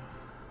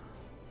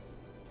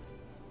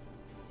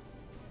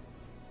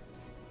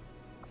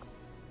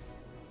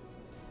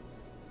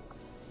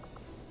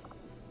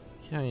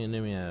 Carry an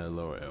enemy at a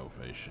lower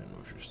elevation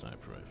with your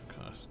sniper rifle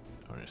cost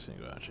only a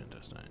single action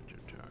does not end your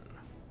turn.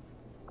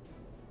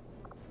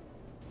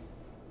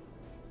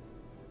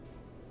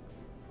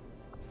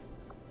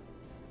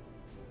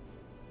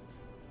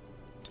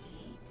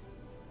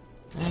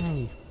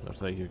 Hey,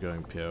 looks like you're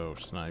going pure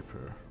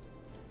sniper.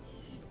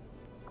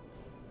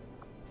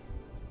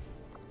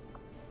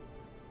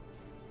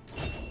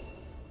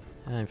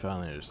 And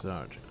finally a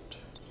sergeant.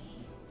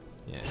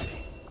 Yay.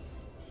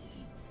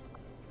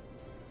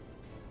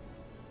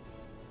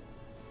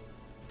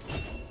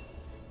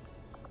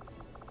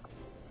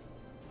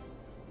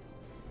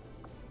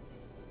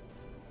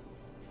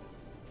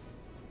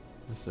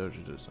 The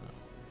sergeant does not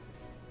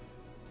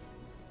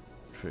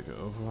trigger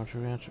Overwatch or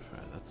Rancher Fire.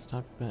 That's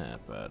not bad,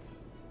 but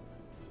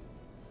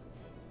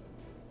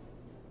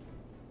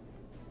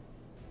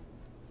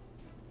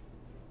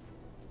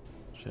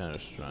Shadow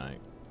Strike,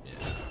 yeah.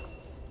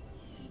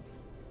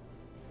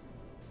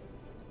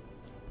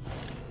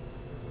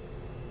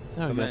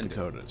 So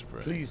Commander,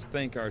 please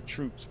thank our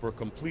troops for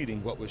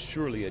completing what was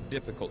surely a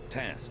difficult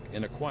task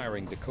in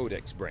acquiring the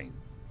Codex Brain.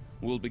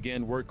 We'll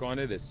begin work on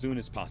it as soon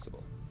as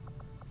possible.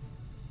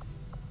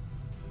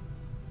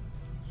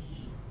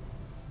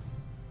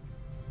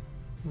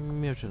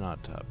 Mutant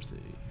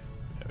autopsy,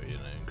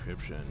 variant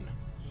encryption.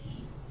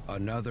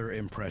 Another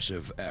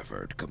impressive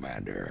effort,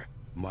 Commander.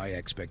 My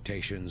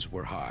expectations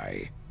were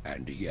high,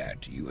 and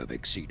yet you have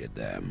exceeded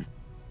them.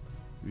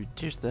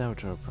 Reduce the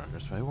avatar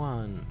progress by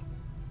 1.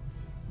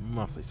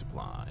 Monthly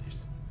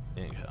supplies.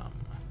 Income.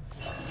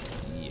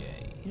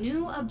 Yay.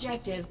 New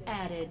objective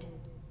added.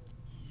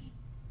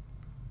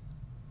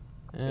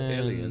 The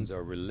aliens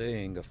are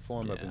relaying a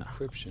form of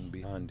encryption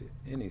beyond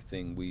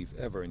anything we've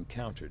ever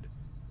encountered,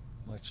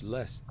 much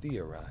less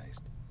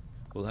theorized.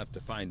 We'll have to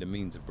find a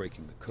means of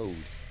breaking the code,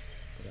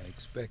 but I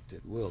expect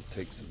it will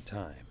take some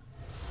time.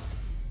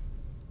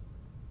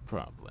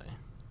 Probably.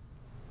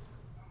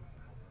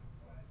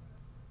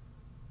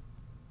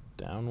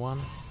 Down 1?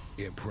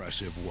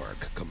 Impressive work,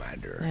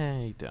 Commander.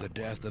 Yay, down the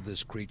death of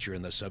this creature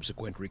and the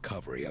subsequent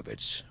recovery of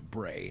its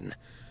brain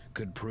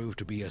could prove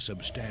to be a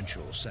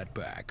substantial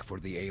setback for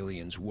the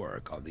aliens'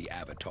 work on the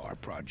Avatar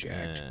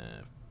project.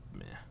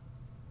 Meh.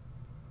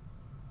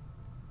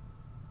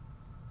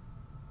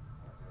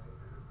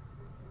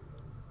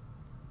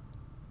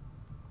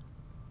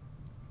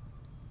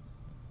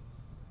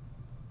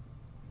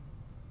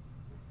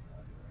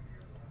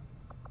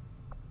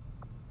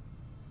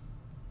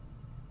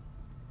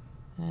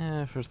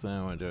 First thing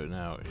I want to do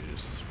now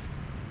is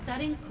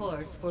Setting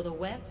course for the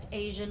West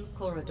Asian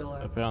Corridor.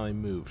 apparently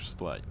move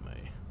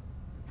slightly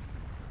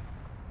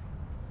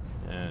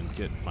and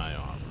get my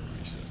armor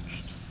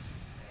researched.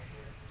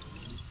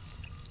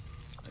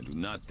 I do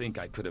not think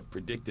I could have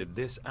predicted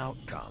this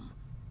outcome,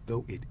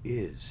 though it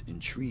is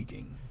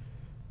intriguing.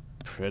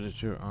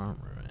 Predator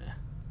armor,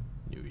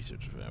 New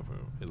research available.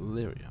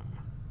 Illyrium.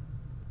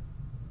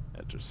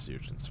 Edger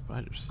suit and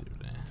spider suit,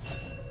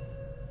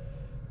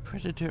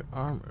 Predator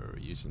armor,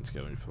 using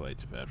scavenging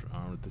plates of outer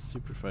armor with the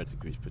super fights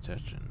increased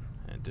protection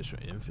and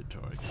additional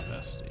inventory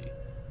capacity.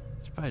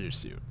 Spider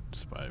suit.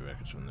 Spy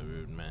records from the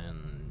Rude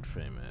Man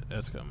frame at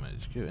XCOM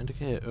HQ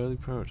indicate an early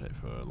prototype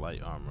for a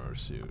light armor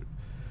suit.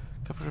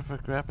 Coupled with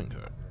a grappling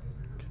hook.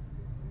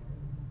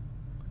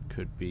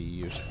 Could be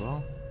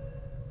useful.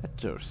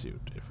 Edger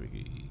suit. If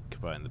we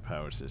combine the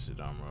power-assisted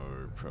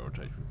armor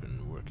prototype we've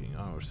been working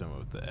on with some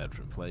of the add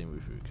from plane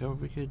we've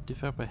recovered, we could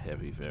develop a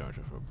heavy variant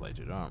of our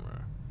plated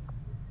armor.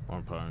 More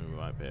importantly, we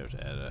might be able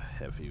to add a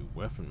heavy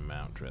weapon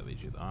mount directly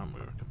to the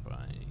armor,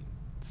 combining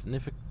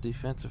significant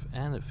defensive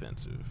and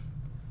offensive.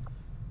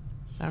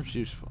 Sounds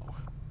useful.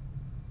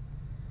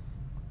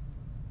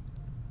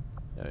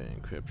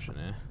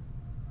 Encryption,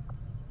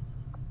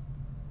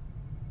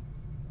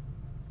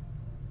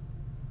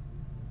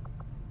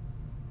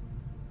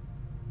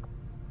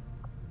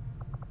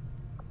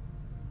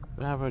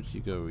 But how about you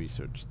go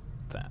research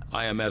that?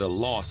 I am at a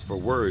loss for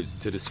words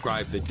to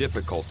describe the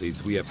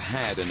difficulties we have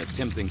had in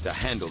attempting to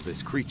handle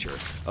this creature,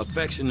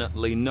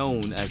 affectionately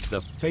known as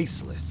the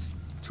Faceless,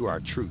 to our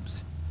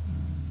troops.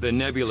 The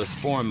nebulous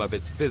form of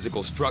its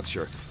physical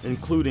structure,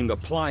 including a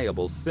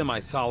pliable,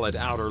 semi-solid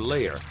outer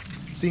layer,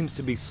 seems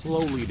to be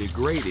slowly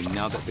degrading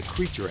now that the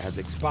creature has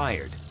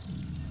expired.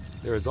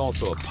 There is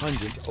also a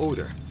pungent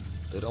odor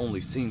that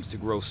only seems to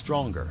grow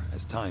stronger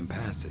as time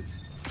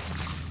passes.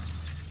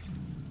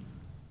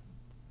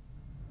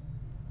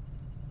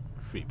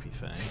 Creepy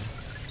thing.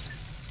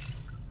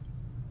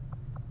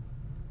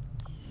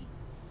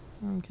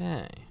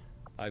 Okay.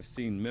 I've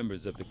seen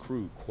members of the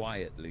crew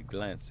quietly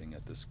glancing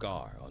at the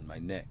scar on my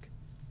neck.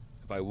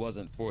 If I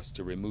wasn't forced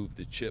to remove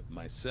the chip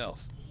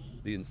myself,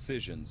 the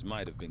incisions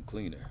might have been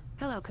cleaner.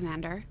 Hello,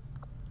 Commander.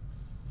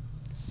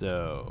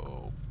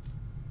 So,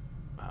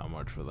 how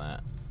much for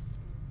that?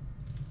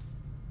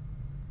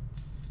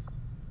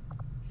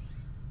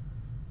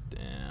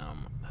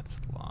 Damn, that's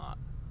a lot.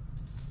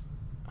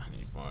 I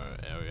need more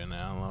alien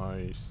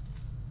alloys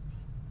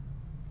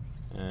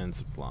and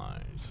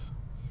supplies.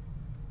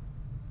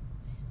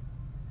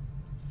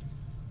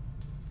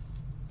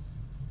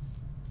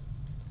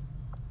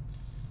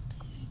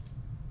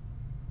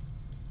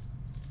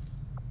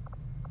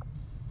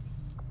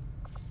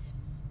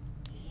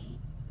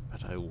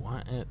 I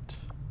want it.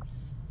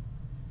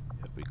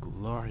 It'll be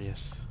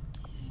glorious.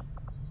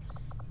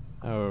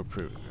 Our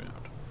proving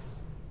ground.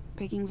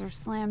 Pickings are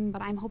slim,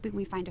 but I'm hoping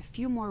we find a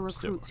few more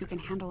recruits who can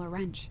handle a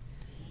wrench.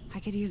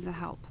 I could use the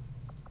help.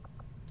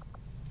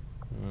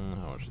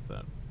 How much is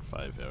that?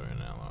 5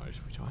 alien alloys.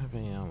 We don't have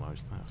any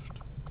alloys left.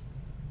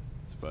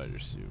 Spider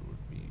suit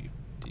would be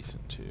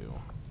decent too.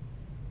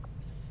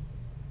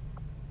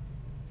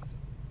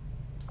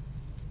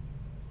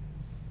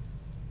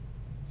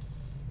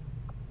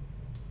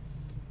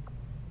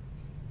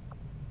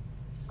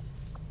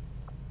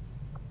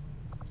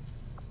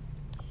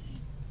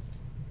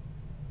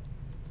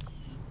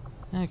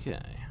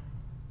 Okay.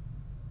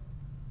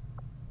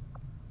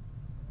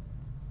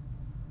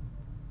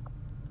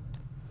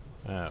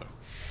 Oh.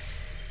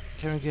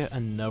 Can we get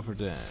another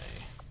day?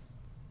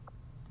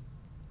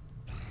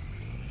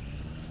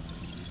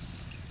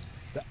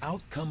 The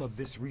outcome of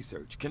this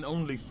research can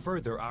only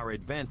further our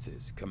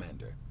advances,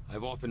 Commander.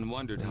 I've often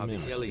wondered how the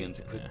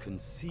aliens could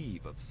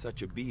conceive of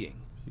such a being.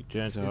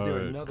 Is there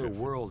another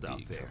world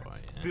out there,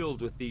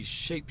 filled with these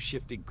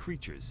shape-shifting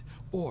creatures?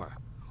 Or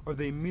are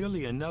they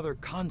merely another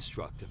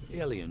construct of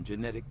alien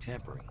genetic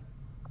tampering?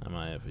 I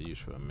might have a use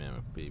for a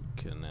mammoth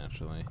beacon,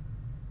 actually.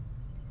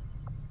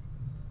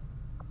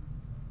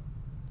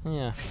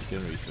 Yeah,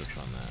 good research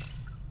on that.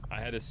 I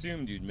had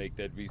assumed you'd make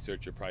that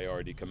research a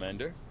priority,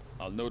 Commander.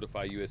 I'll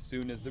notify you as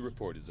soon as the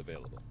report is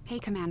available. Hey,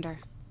 Commander.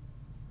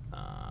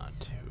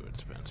 Too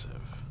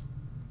expensive.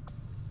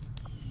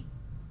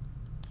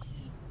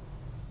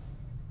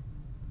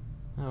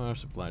 Oh, our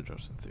supply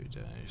drops in 3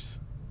 days.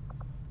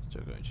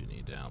 Still going to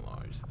need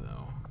alloys,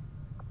 though.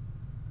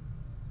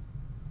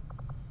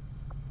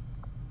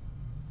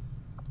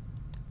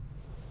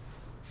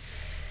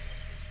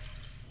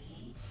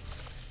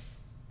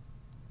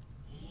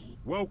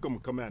 Welcome,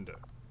 Commander.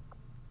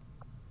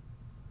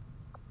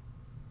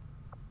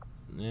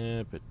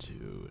 Yeah, but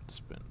too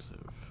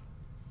expensive.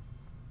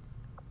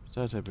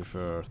 Besides, I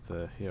prefer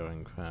the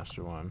healing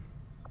faster one.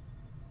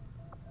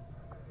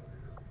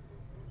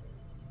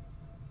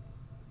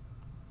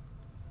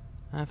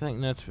 I think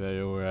next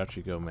video we'll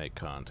actually go make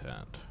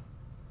content,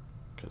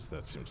 because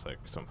that seems like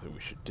something we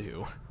should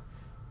do.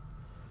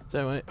 So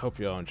anyway, hope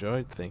you all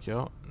enjoyed, thank you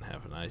all, and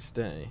have a nice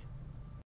day.